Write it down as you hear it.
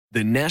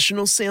The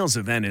national sales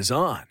event is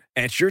on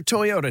at your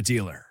Toyota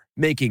dealer,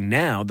 making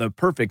now the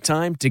perfect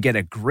time to get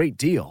a great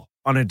deal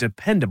on a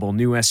dependable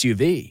new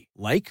SUV,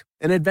 like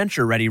an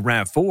adventure-ready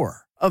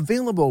RAV4.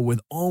 Available with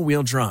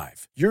all-wheel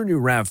drive, your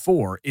new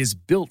RAV4 is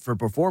built for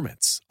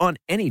performance on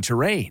any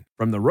terrain,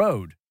 from the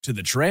road to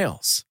the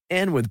trails.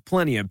 And with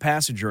plenty of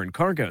passenger and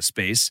cargo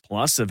space,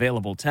 plus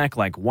available tech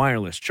like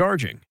wireless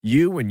charging,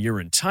 you and your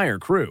entire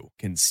crew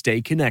can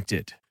stay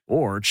connected.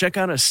 Or check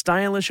out a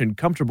stylish and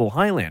comfortable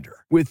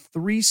Highlander with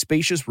 3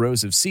 spacious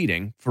rows of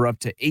seating for up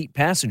to 8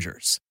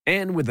 passengers.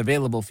 And with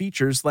available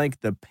features like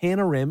the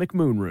panoramic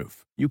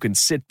moonroof, you can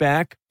sit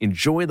back,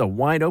 enjoy the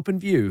wide-open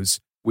views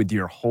with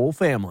your whole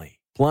family.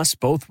 Plus,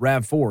 both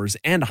RAV4s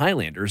and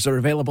Highlanders are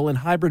available in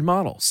hybrid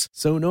models,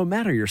 so no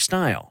matter your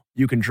style,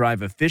 you can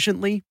drive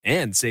efficiently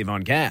and save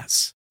on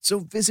gas. So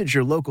visit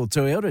your local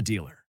Toyota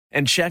dealer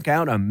and check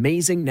out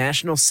amazing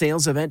national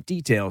sales event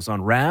details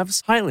on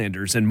RAVs,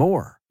 Highlanders, and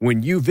more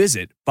when you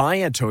visit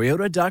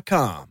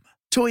buyatoyota.com.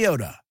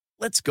 Toyota,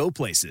 let's go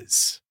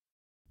places.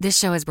 This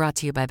show is brought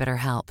to you by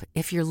BetterHelp.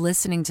 If you're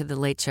listening to The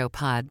Late Show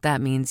pod, that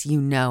means you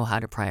know how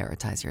to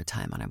prioritize your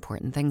time on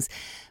important things.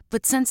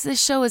 But since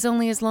this show is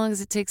only as long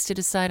as it takes to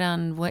decide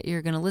on what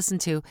you're going to listen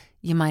to,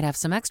 you might have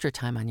some extra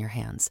time on your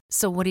hands.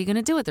 So what are you going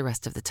to do with the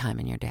rest of the time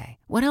in your day?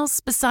 What else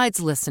besides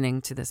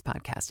listening to this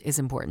podcast is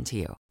important to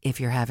you?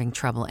 If you're having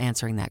trouble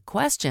answering that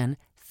question,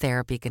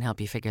 therapy can help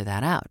you figure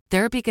that out.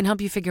 Therapy can help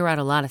you figure out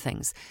a lot of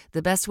things.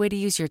 The best way to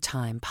use your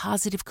time,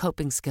 positive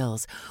coping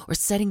skills, or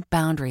setting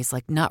boundaries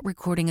like not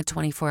recording a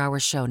 24-hour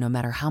show no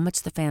matter how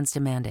much the fans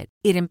demand it.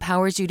 It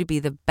empowers you to be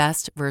the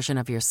best version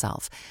of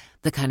yourself.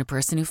 The kind of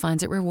person who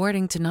finds it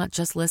rewarding to not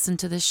just listen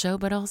to this show,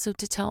 but also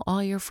to tell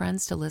all your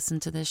friends to listen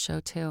to this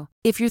show too.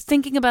 If you're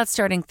thinking about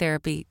starting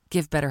therapy,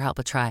 give BetterHelp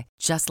a try.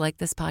 Just like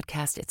this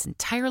podcast, it's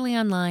entirely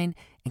online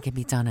and can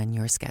be done on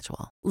your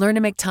schedule. Learn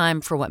to make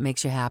time for what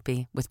makes you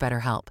happy with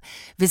BetterHelp.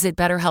 Visit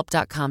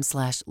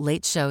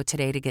BetterHelp.com/late show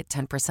today to get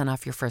 10%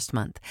 off your first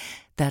month.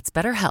 That's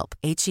BetterHelp,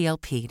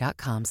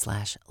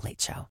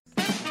 HELP.com/late show.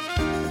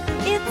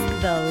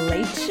 It's the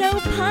Late Show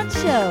Pod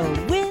Show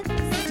with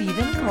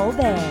Stephen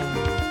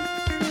Colbert.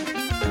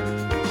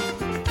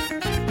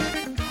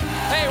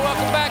 Hey,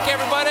 welcome back,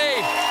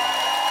 everybody.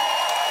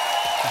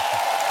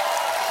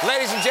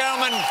 Ladies and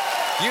gentlemen,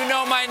 you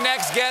know my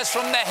next guest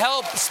from The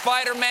Help,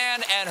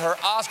 Spider-Man, and her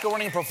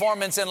Oscar-winning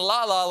performance in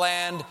La La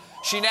Land.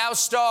 She now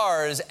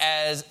stars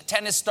as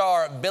tennis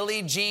star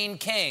Billie Jean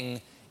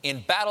King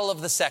in Battle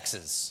of the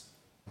Sexes.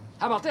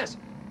 How about this?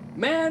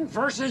 Man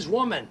versus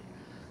woman.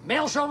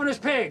 Male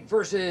chauvinist pig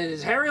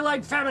versus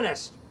hairy-legged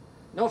feminist.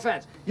 No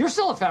offense. You're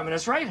still a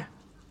feminist, right?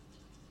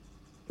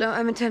 No,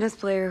 I'm a tennis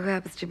player who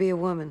happens to be a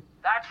woman.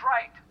 That's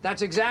right.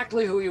 That's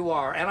exactly who you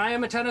are. And I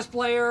am a tennis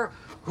player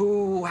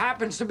who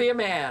happens to be a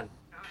man.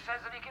 Who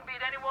says that he can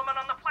beat any woman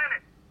on the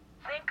planet?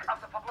 Think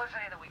of the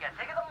publicity that we get.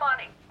 Think of the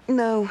money.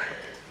 No.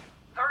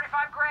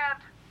 35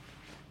 grand.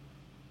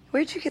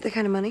 Where'd you get the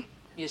kind of money?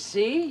 You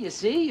see?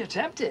 You're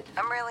tempted.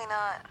 I'm really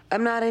not.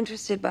 I'm not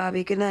interested,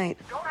 Bobby. Good night.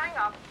 Don't hang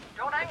up.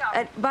 Don't hang up.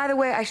 And by the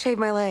way, I shaved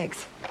my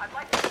legs. I'd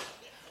like to...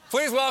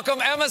 Please welcome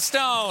Emma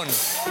Stone.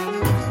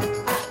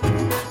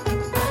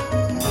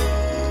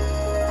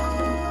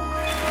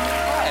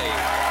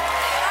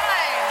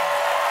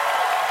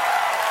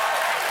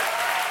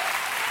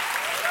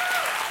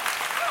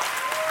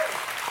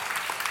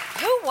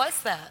 Who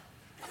was that?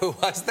 Who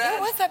was that?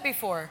 Who was that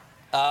before?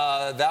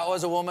 That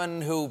was a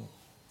woman who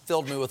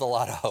filled me with a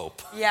lot of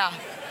hope. Yeah,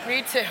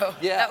 me too.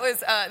 Yeah. That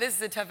was, this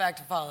is a tough act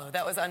to follow.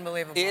 That was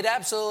unbelievable. It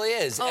absolutely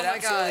is. Oh it my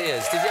absolutely God.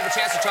 is. Did you have a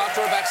chance to talk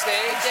to her backstage?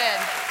 I did.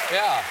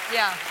 Yeah.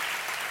 Yeah.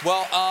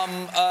 Well,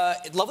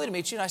 lovely to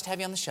meet you. Nice to have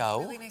you on the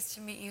show. Really nice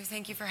to meet you.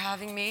 Thank you for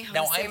having me on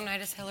Now, the same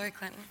night as Hillary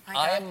Clinton.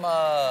 I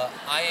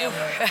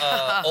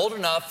am old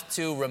enough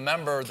to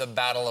remember the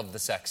Battle of the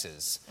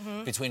Sexes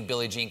between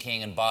Billie Jean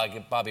King and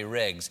Bobby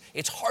Riggs.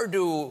 It's hard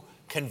to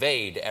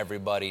convey to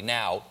everybody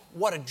now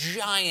what a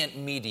giant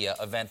media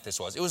event this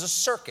was. It was a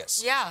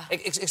circus. Yeah.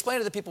 Explain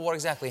to the people what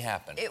exactly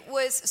happened.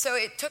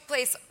 It took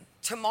place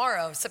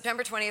tomorrow,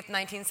 September 20th,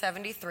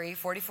 1973,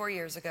 44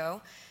 years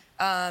ago.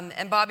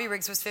 And Bobby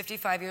Riggs was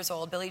 55 years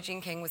old. Billie Jean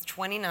King was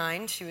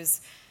 29. She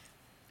was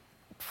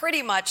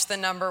pretty much the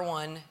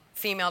 #1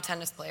 female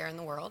tennis player in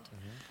the world.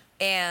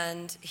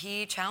 And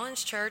he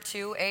challenged her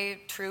to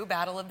a true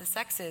battle of the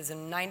sexes,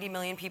 and 90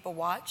 million people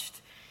watched.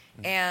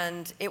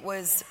 And it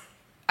was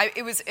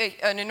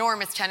an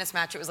enormous tennis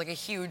match. It was like a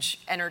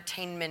huge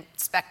entertainment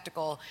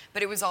spectacle,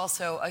 but it was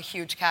also a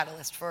huge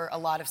catalyst for a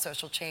lot of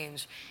social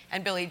change.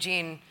 And Billie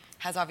Jean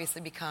has obviously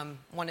become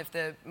one of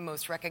the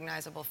most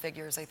recognizable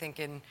figures, I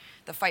think, in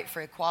the fight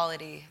for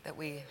equality that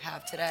we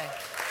have today.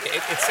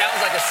 It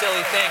sounds like a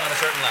silly thing on a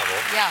certain level.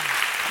 Yeah.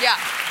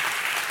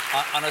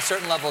 On a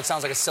certain level, it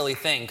sounds like a silly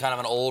thing, kind of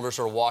an older,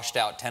 sort of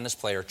washed-out tennis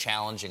player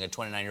challenging a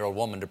 29-year-old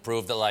woman to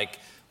prove that, like,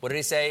 what did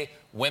he say?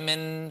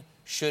 Women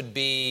should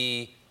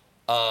be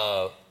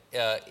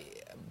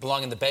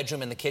belong in the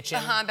bedroom and the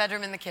kitchen?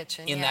 Bedroom and the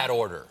kitchen, In that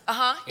order.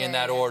 In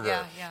that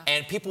order. Yeah.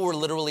 And people were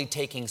literally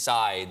taking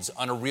sides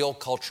on a real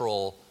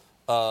cultural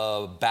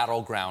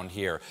battleground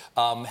here.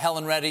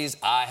 Helen Reddy's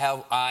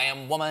I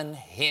Am Woman,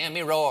 Hear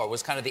Me Roar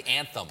was kind of the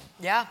anthem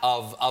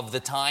of the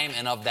time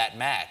and of that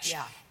match.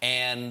 Yeah.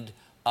 And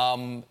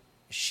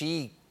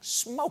she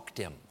smoked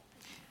him.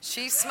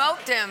 She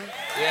smoked him.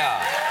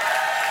 Yeah.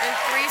 In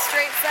 3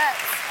 straight sets.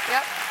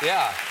 Yep.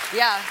 Yeah.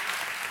 Yeah.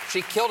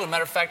 She killed him.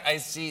 Matter of fact, I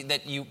see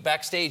that you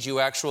backstage, you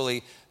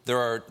actually, there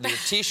are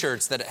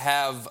T-shirts that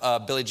have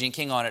Billie Jean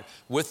King on it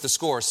with the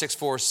score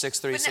 6'4",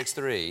 6'3",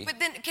 6'3". But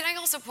then, can I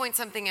also point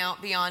something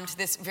out beyond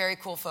this very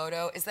cool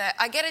photo? Is that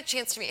I get a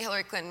chance to meet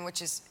Hillary Clinton,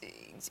 which is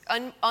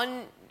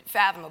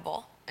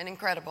unfathomable and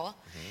incredible,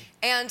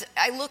 and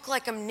I look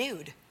like I'm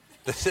nude.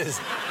 This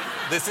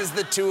is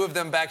the two of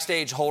them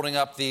backstage holding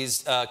up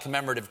these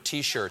commemorative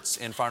T-shirts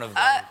in front of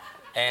them,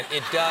 and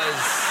it does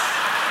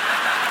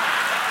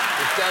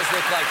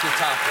look like you're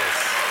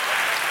topless.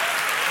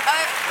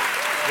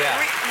 Yeah.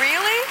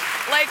 Really?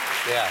 Like?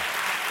 Yeah.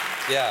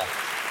 Yeah.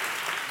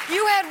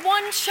 You had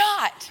one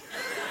shot.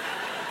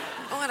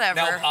 Whatever.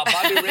 Now,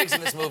 Bobby Riggs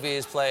in this movie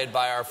is played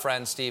by our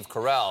friend Steve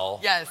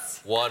Carell. Yes.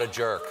 What a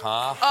jerk,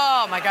 huh?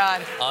 Oh, my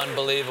God.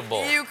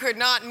 Unbelievable. You could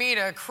not meet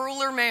a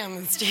crueler man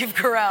than Steve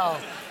Carell.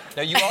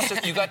 Now, you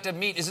got to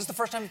meet, is this the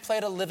first time you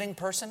played a living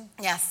person?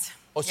 Yes.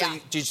 Oh, so,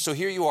 yeah. So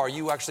here you are.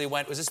 You actually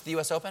went, was this the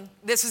U.S. Open?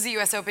 This was the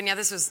U.S. Open. Yeah,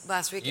 this was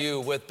last weekend.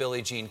 You with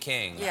Billie Jean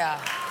King. Yeah.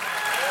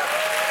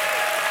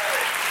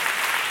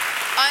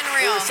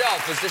 Unreal.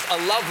 Herself is just a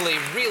lovely,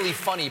 really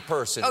funny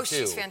person, too. too.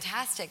 She's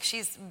fantastic.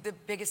 She's the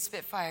biggest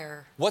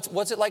spitfire.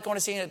 What's it like going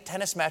to see a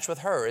tennis match with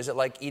her? Is it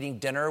like eating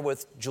dinner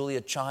with Julia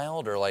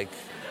Child or like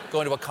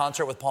going to a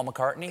concert with Paul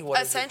McCartney?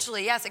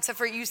 Essentially, yes, except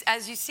for you,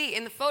 as you see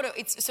in the photo,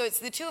 it's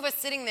the two of us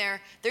sitting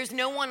there. There's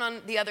no one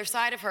on the other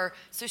side of her,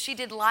 so she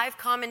did live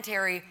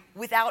commentary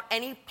without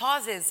any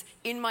pauses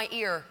in my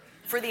ear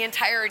for the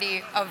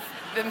entirety of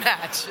the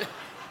match.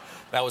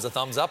 That was a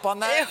thumbs up on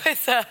that?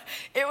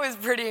 It was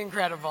pretty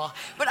incredible.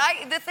 But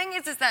the thing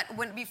is that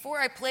before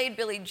I played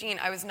Billie Jean,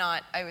 I was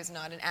not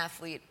an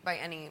athlete by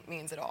any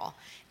means at all.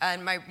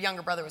 And my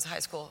younger brother was a high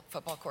school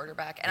football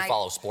quarterback. And you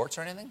follow sports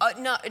or anything?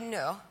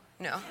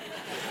 No.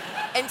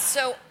 And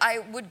so I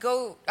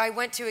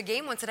went to a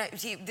game once and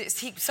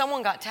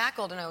someone got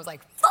tackled and I was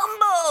like,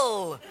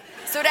 fumble!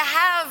 So to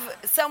have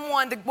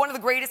someone, one of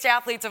the greatest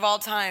athletes of all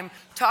time,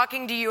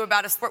 talking to you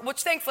about a sport,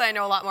 which thankfully I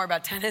know a lot more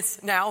about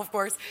tennis now, of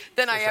course,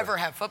 than I ever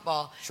have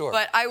football. Sure.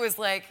 But I was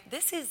like,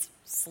 this is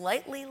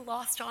slightly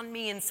lost on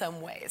me in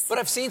some ways. But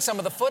I've seen some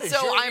of the footage.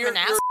 So I'm an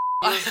ass.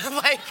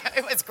 Like,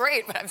 it was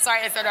great, but I'm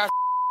sorry I said ass.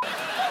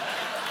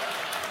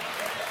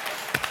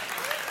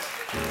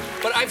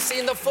 But I've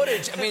seen the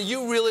footage. I mean,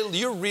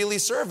 you're really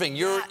serving.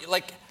 You're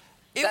like...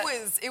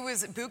 It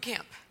was boot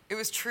camp. It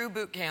was true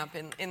boot camp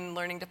in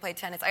learning to play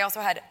tennis. I also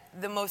had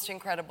the most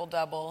incredible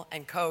double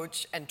and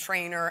coach and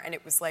trainer, and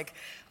it was like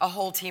a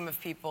whole team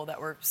of people that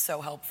were so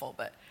helpful.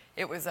 But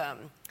it was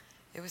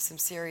some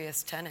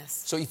serious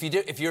tennis. So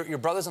if your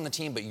brother's on the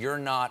team, but you're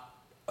not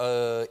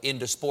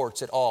into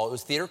sports at all, it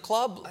was theater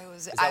club? I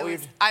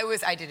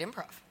did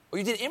improv. Oh,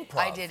 you did improv?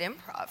 I did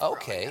improv.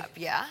 Okay. Up,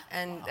 yeah,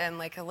 and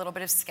like a little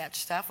bit of sketch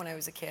stuff when I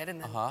was a kid, and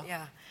then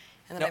and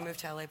then I moved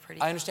to LA pretty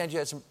young. I understand you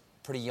had some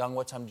pretty young.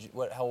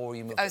 How old were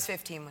you moving? I was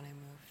 15 when I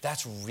moved.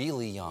 That's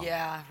really young.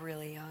 Yeah,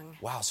 really young.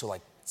 Wow, so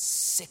like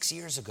 6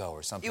 years ago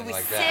or something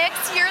like that. It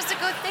was 6 years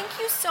ago. Thank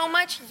you so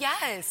much.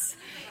 Yes,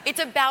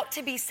 it's about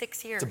to be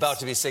 6 years. It's about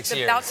to be 6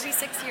 years. It's about to be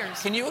 6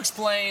 years. Can you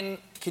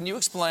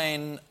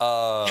explain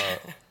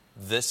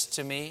this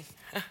to me?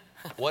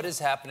 What is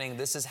happening?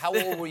 How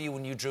old were you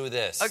when you drew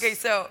this? Okay,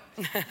 so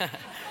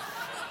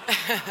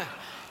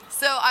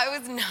I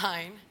was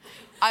 9.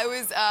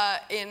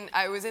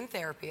 I was in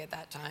therapy at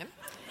that time.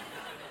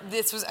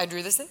 I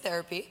drew this in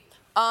therapy.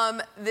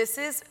 This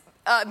is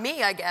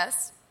me, I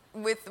guess,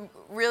 with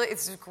really,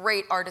 it's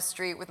great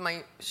artistry with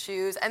my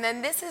shoes. And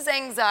then this is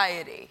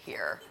anxiety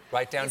here.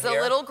 Right down here? It's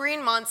a little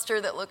green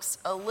monster that looks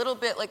a little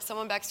bit like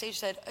someone backstage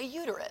said, a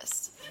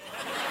uterus.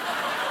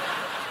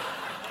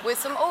 With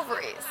some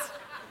ovaries.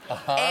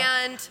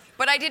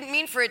 But I didn't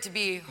mean for it to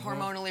be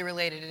hormonally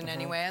related in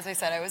any way. As I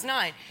said, I was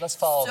 9. Let's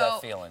follow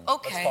that feeling.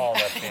 Okay. Let's follow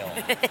that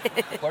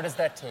feeling. Where does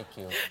that take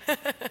you? So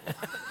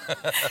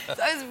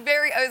I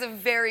was a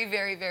very,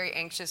 very, very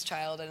anxious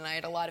child, and I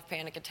had a lot of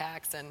panic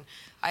attacks, and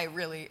I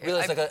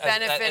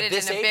benefited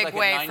in a big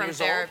way from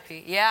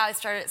therapy. Yeah, I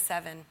started at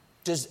 7.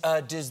 Does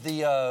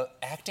the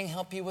acting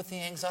help you with the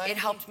anxiety? It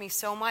helped me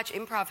so much.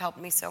 Improv helped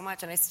me so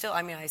much, and I still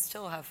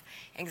have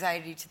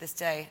anxiety to this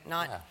day.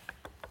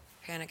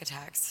 Panic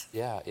attacks.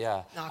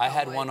 Yeah. I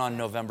had one on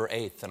November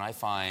 8th, and I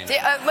find...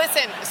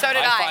 listen, so did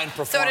I. I find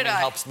performing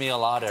helps me a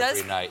lot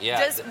every night.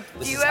 Yeah.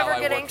 Do you ever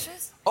get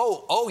anxious?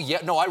 Oh, yeah.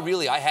 No, I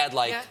had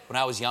when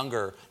I was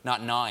younger,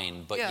 not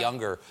 9, but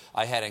younger,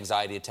 I had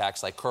anxiety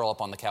attacks, like curl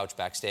up on the couch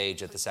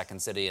backstage at the Second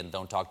City and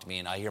don't talk to me,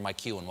 and I hear my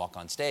cue and walk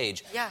on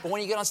stage. Yeah. But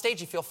when you get on stage,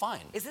 you feel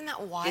fine. Isn't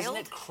that wild? Isn't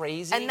it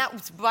crazy? And that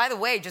was, by the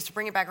way, just to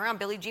bring it back around,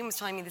 Billie Jean was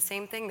telling me the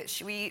same thing, that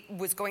she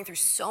was going through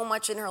so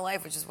much in her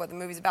life, which is what the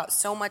movie's about,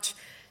 so much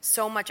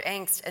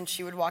angst, and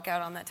she would walk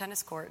out on that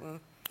tennis court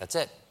and... That's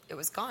it. it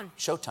was gone.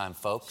 Showtime,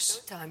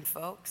 folks. Showtime,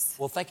 folks.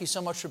 Well, thank you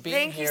so much for being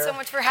Thank here. you so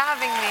much for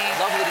having me.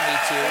 Lovely to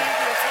meet you. Thank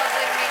you. It's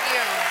lovely to meet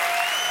you.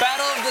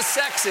 Battle of the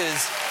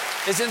Sexes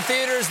is in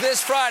theaters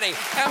this Friday.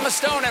 Emma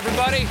Stone,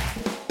 everybody.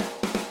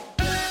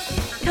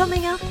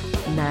 Coming up,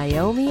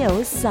 Naomi,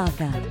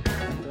 Osaka.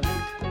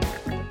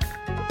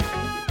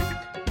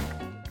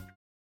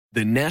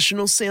 The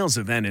national sales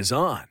event is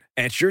on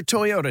at your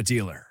Toyota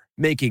dealer,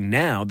 making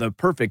now the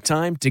perfect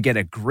time to get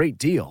a great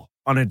deal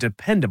on a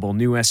dependable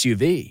new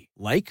SUV,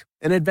 like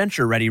an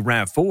adventure-ready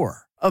RAV4.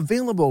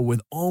 Available with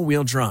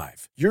all-wheel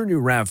drive, your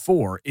new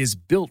RAV4 is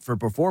built for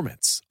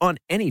performance on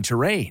any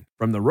terrain,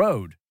 from the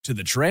road to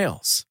the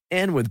trails.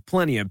 And with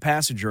plenty of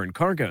passenger and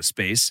cargo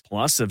space,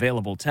 plus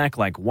available tech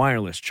like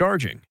wireless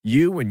charging,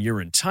 you and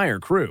your entire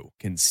crew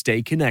can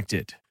stay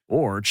connected.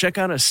 Or check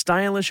out a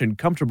stylish and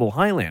comfortable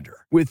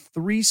Highlander with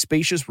 3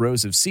 spacious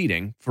rows of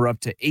seating for up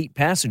to 8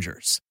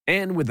 passengers.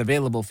 And with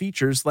available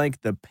features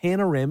like the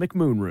panoramic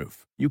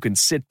moonroof, you can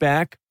sit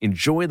back,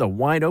 enjoy the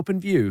wide-open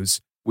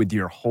views with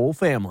your whole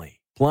family.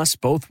 Plus,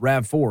 both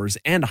RAV4s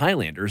and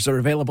Highlanders are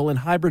available in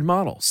hybrid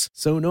models,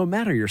 so no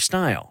matter your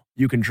style,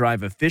 you can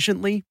drive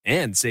efficiently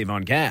and save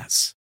on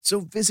gas.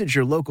 So visit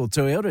your local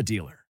Toyota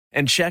dealer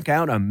and check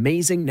out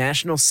amazing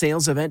national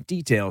sales event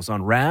details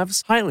on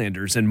RAVs,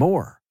 Highlanders, and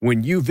more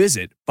when you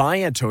visit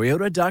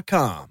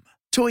buyatoyota.com.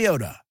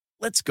 Toyota,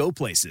 let's go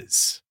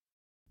places.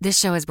 This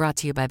show is brought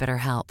to you by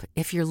BetterHelp.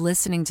 If you're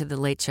listening to The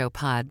Late Show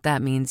pod,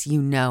 that means you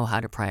know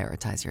how to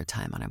prioritize your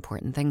time on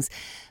important things.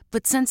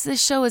 But since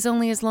this show is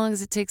only as long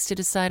as it takes to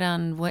decide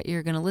on what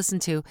you're going to listen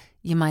to,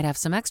 you might have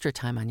some extra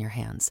time on your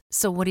hands.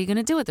 So what are you going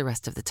to do with the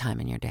rest of the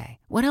time in your day?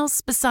 What else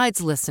besides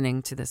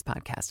listening to this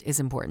podcast is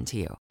important to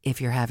you?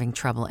 If you're having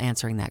trouble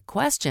answering that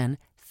question,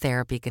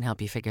 therapy can help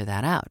you figure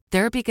that out.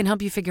 Therapy can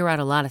help you figure out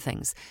a lot of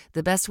things.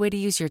 The best way to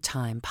use your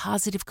time,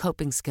 positive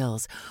coping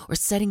skills, or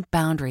setting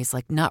boundaries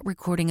like not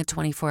recording a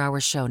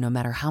 24-hour show no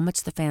matter how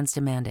much the fans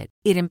demand it.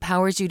 It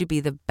empowers you to be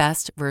the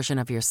best version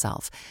of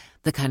yourself.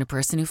 The kind of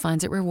person who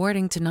finds it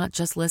rewarding to not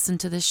just listen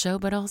to this show,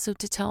 but also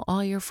to tell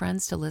all your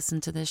friends to listen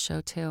to this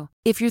show too.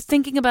 If you're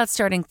thinking about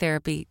starting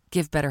therapy,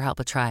 give BetterHelp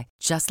a try.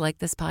 Just like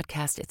this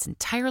podcast, it's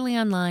entirely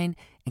online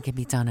and can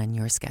be done on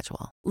your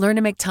schedule. Learn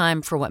to make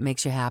time for what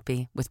makes you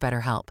happy with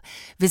BetterHelp.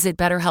 Visit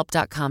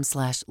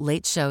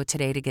BetterHelp.com/late show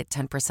today to get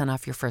 10%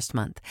 off your first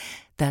month.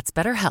 That's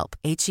BetterHelp,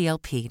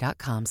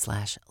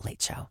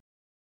 HELP.com/late show.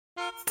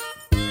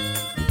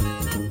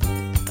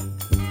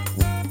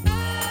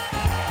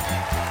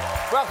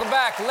 Welcome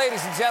back,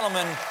 ladies and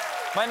gentlemen.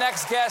 My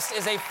next guest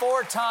is a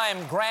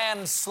 4-time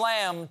Grand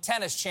Slam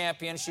tennis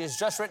champion. She has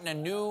just written a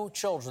new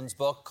children's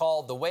book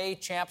called The Way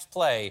Champs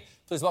Play.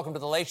 Please welcome to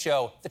The Late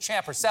Show, the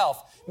champ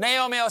herself,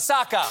 Naomi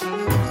Osaka. Thank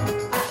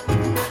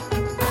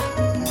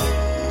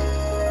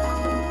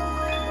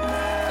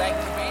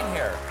you for being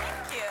here.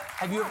 Thank you.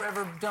 Have you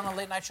ever done a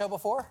late night show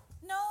before?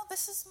 No,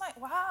 this is my first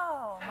is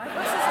loud.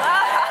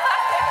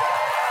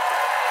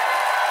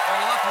 Well,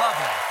 you look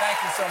lovely.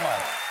 Thank you so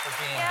much for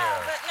being here.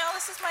 Yeah, but no,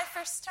 this is my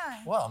first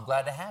time. Well, I'm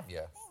glad to have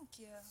you. Thank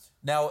you.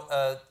 Now,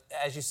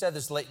 as you said,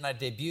 this late night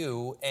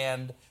debut,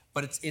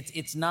 but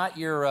it's not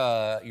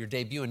your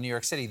debut in New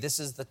York City. This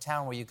is the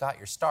town where you got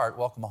your start.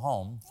 Welcome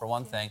home, for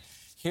one thing.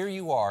 Here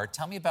you are.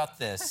 Tell me about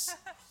this.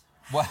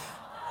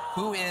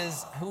 Who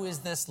is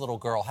this little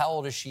girl? How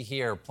old is she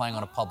here, playing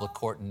on a public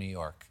court in New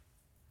York?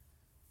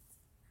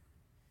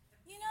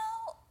 You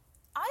know,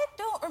 I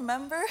don't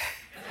remember.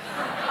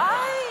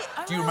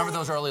 Do you remember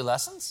those early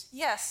lessons?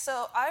 Yes.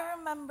 So I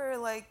remember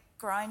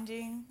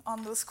grinding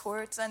on those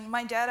courts, and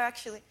my dad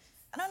actually.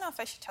 I don't know if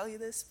I should tell you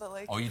this, but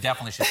Oh, you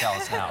definitely should tell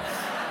us now.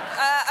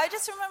 I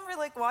just remember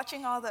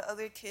watching all the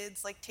other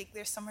kids take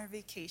their summer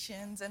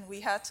vacations, and we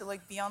had to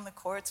be on the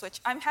courts,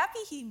 which I'm happy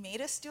he made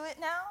us do it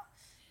now.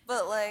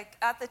 But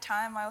at the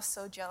time, I was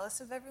so jealous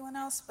of everyone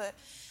else. But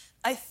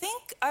I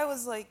think I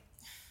was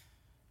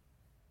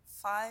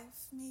 5,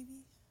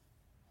 maybe,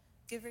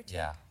 give or take.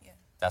 Yeah.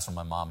 That's when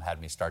my mom had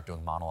me start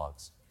doing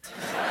monologues.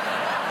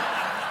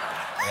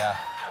 Yeah,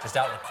 just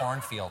out in the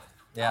cornfield.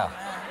 Yeah.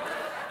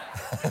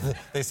 Oh,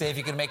 They say if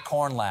you can make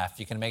corn laugh,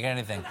 you can make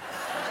anything.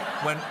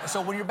 When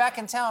you're back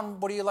in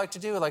town, what do you like to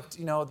do?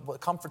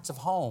 Comforts of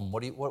home.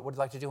 What do you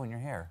like to do when you're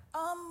here?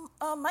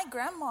 My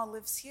grandma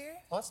lives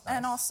here. Oh, that's nice.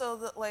 And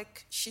also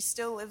she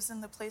still lives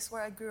in the place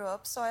where I grew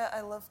up, so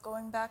I love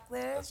going back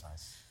there. That's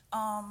nice.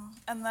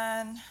 And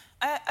then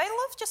I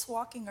love just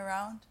walking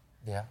around.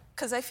 Yeah.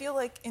 Because I feel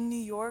in New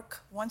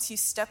York, once you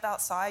step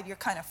outside, you're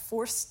kind of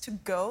forced to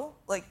go.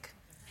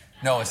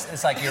 No,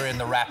 it's like you're in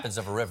the rapids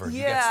of a river. You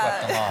get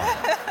swept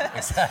along.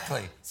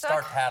 Exactly.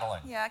 Start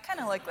paddling. Yeah, I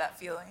kind of like that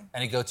feeling.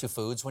 Any go-to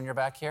foods when you're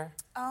back here?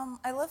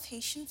 I love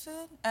Haitian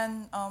food,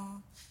 and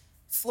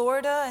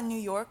Florida and New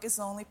York is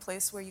the only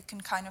place where you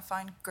can kind of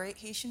find great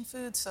Haitian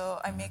food,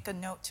 so I make a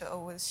note to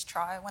always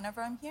try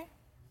whenever I'm here.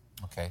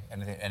 Okay.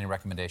 Any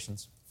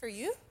recommendations? For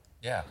you?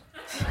 Yeah.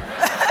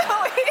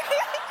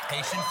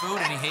 Haitian food?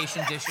 Any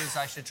Haitian dishes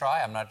I should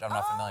try? I'm not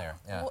familiar.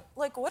 Yeah.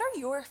 What are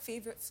your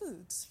favorite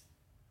foods?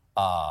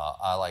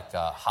 I like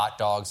hot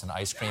dogs and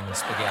ice cream and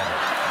spaghetti.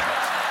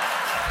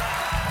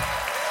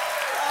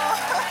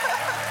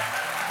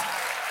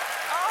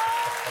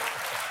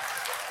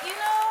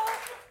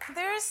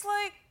 there's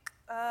like,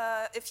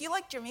 if you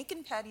like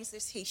Jamaican patties,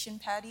 there's Haitian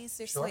patties.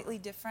 They're slightly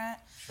different.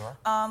 Sure.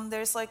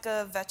 There's like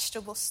a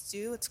vegetable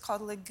stew. It's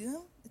called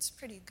legume. It's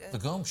pretty good.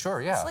 Legume,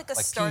 sure, yeah. It's like a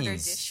starter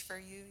peas. dish for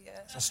you, yeah.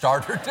 A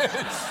starter dish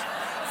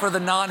for the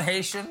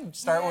non-Haitian.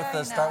 Start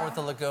with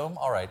the legume.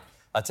 All right,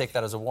 I'll take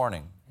that as a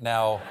warning.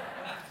 Now,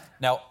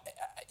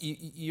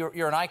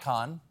 you're an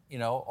icon,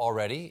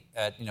 already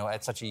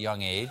at such a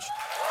young age,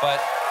 but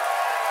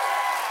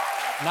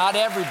not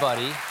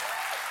everybody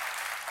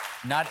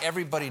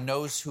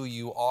knows who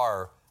you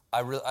are.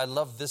 I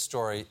love this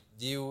story.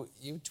 You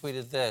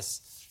tweeted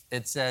this.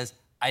 It says,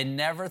 "I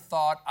never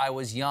thought I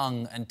was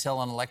young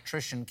until an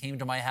electrician came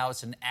to my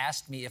house and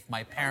asked me if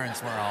my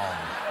parents were home."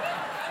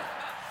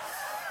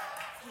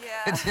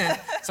 Yeah.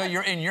 So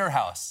you're in your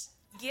house.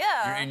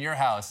 Yeah. You're in your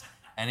house,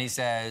 and he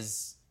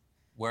says,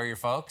 "Where are your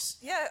folks?"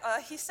 Yeah,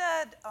 he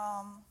said,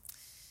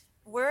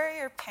 "Where are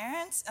your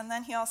parents?" And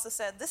then he also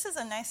said, "This is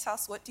a nice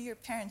house. What do your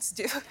parents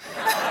do?"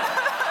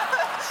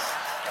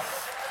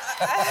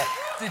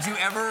 Did you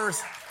ever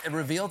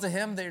reveal to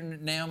him that you're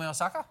Naomi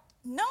Osaka?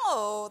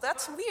 No,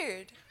 that's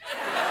weird.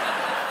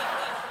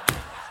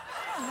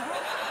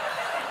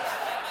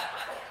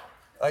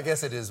 I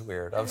guess it is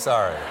weird. I'm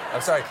sorry.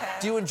 Okay.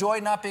 Do you enjoy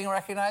not being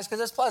recognized?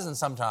 Because it's pleasant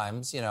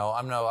sometimes.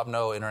 I'm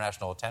no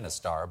international tennis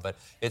star, but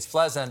it's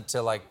pleasant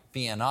to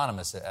be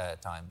anonymous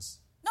at times.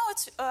 No,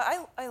 it's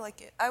I like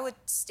it. I would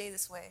stay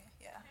this way.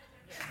 Yeah.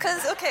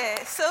 Cause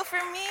so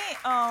for me,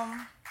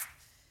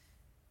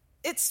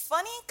 it's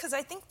funny because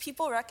I think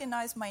people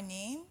recognize my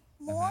name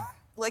more,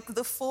 like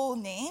the full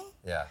name.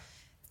 Yeah.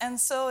 And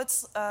so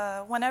it's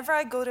whenever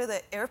I go to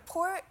the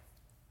airport,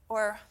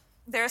 or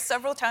there are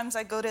several times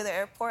I go to the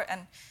airport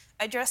and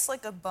I dress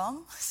like a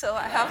bum. So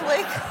I have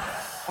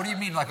What do you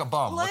mean like a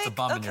bum? What's a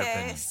bum in your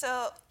opinion?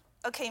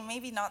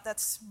 Maybe not.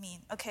 That's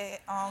mean.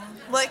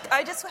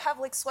 I just have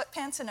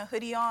sweatpants and a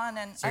hoodie on,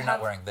 and so you're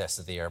not wearing this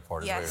at the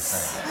airport, is what you're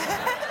saying.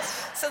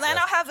 So then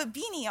I'll have a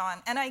beanie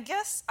on, and I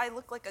guess I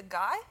look like a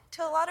guy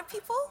to a lot of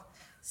people.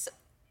 So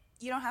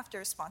you don't have to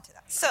respond to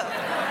that.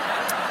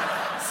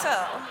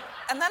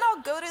 And then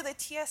I'll go to the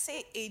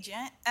TSA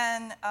agent,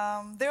 and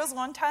there was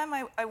one time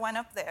I went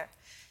up there,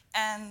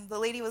 and the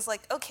lady was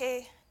like,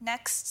 "Okay,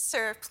 next,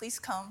 sir, please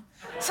come."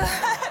 So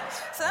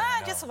then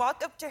I just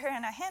walk up to her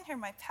and I hand her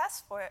my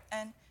passport,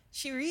 and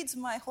she reads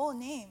my whole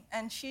name,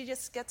 and she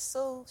just gets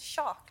so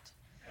shocked.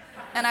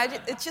 And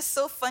it's just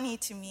so funny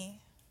to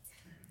me.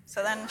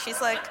 So then she's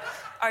like,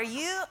 "Are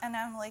you?" And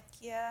I'm like,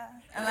 "Yeah."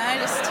 And then I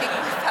just take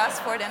my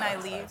passport and I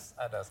leave.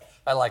 That does.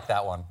 I like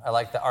that one. I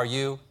like that. "Are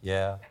you?"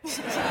 "Yeah."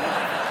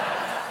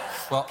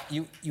 Well,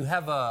 you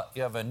have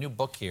a new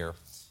book here.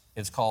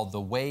 It's called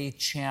The Way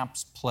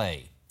Champs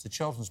Play. It's a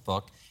children's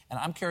book. And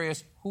I'm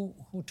curious,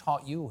 who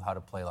taught you how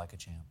to play like a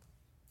champ?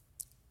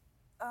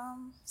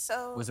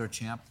 Was there a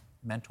champ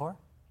mentor?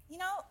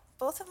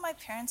 Both of my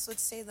parents would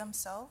say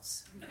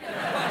themselves.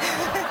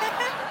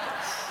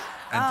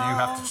 And do you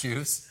have to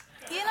choose?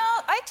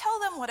 I tell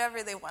them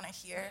whatever they want to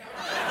hear.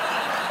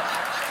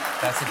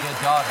 That's a good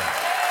daughter.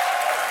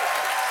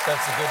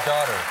 That's a good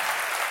daughter.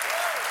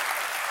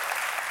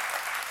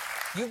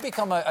 You've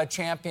become a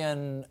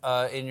champion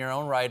in your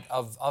own right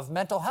of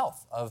mental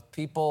health, of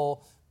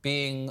people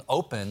being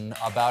open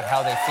about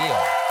how they feel.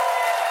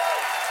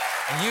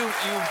 And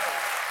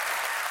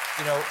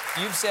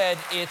you've said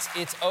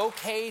it's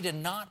okay to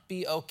not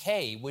be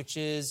okay, which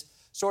is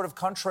sort of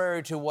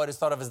contrary to what is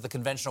thought of as the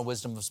conventional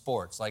wisdom of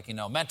sports,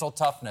 mental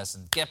toughness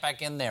and get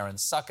back in there and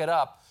suck it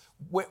up.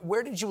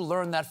 Where did you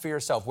learn that for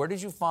yourself? Where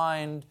did you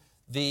find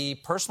the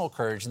personal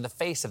courage in the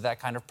face of that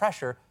kind of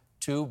pressure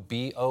to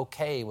be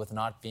okay with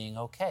not being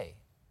okay?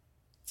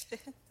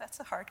 That's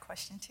a hard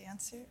question to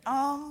answer.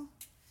 I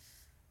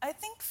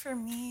think for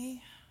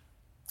me,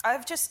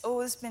 I've just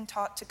always been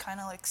taught to kind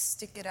of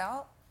stick it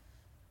out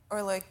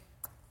or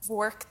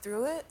work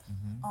through it.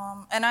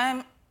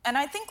 Mm-hmm. And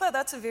I think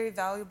that's a very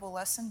valuable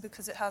lesson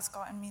because it has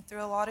gotten me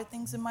through a lot of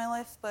things in my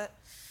life. But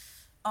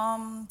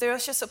there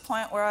was just a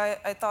point where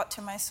I thought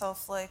to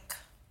myself,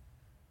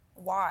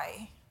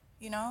 why?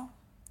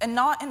 And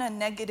not in a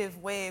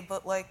negative way,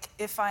 but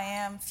if I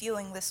am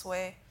feeling this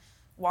way,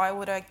 why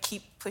would I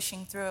keep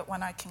pushing through it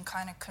when I can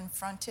kind of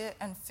confront it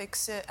and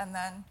fix it and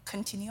then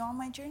continue on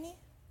my journey?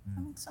 Mm.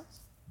 That makes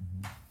sense?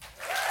 Mm-hmm.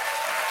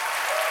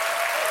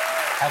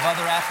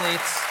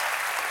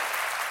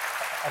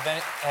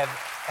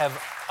 Have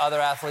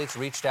other athletes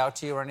reached out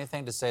to you or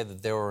anything to say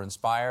that they were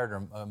inspired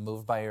or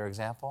moved by your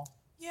example?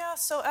 Yeah,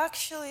 so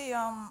actually,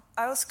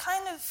 I was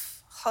kind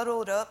of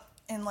huddled up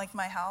in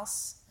my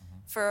house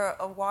for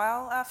a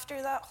while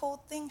after that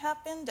whole thing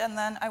happened, and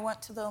then I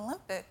went to the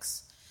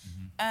Olympics.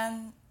 Mm-hmm.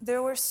 And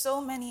there were so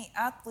many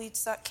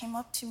athletes that came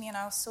up to me, and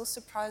I was so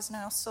surprised and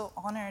I was so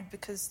honored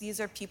because these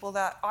are people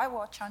that I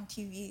watch on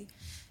TV.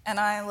 And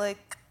I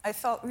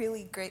felt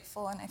really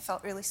grateful and I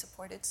felt really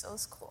supported, so it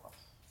was cool.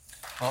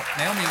 Well,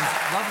 Naomi, it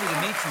was lovely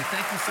to meet you.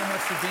 Thank you so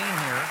much for being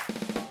here.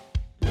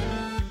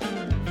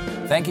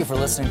 Thank you for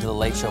listening to The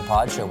Late Show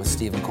Pod Show with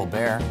Stephen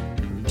Colbert.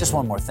 Just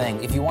one more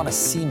thing. If you want to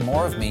see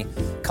more of me,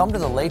 come to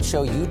The Late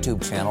Show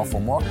YouTube channel for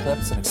more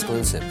clips and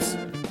exclusives.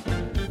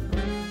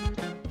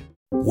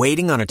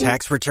 Waiting on a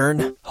tax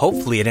return?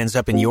 Hopefully it ends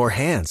up in your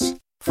hands.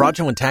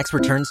 Fraudulent tax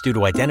returns due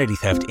to identity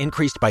theft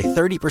increased by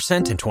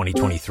 30% in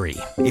 2023.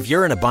 If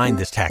you're in a bind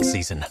this tax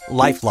season,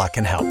 LifeLock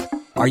can help.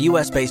 Our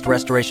U.S.-based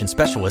restoration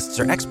specialists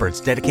are experts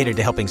dedicated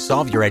to helping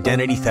solve your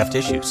identity theft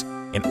issues.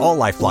 And all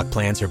LifeLock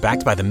plans are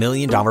backed by the $1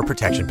 Million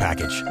Protection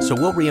Package. So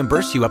we'll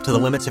reimburse you up to the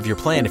limits of your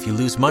plan if you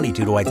lose money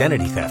due to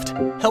identity theft.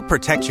 Help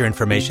protect your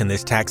information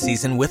this tax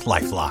season with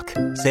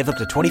LifeLock. Save up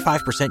to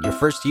 25% your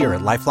first year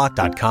at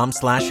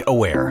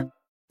LifeLock.com/aware.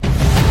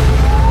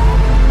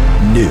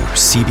 New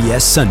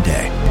CBS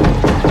Sunday.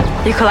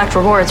 You collect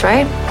rewards,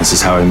 right? This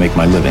is how I make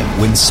my living.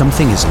 When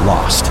something is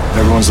lost,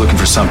 everyone's looking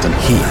for something.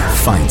 He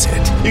finds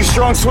it. You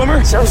strong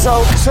swimmer?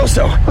 So-so.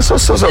 So-so.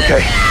 So-so's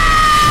okay.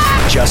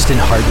 Justin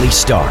Hartley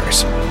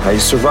stars. How you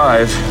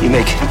survive, you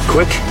make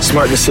quick,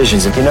 smart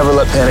decisions, and you never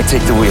let panic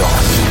take the wheel.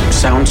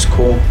 Sounds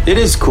cool. It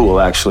is cool,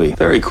 actually.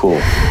 Very cool.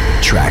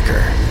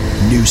 Tracker.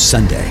 New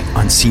Sunday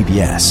on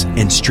CBS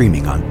and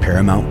streaming on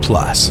Paramount+.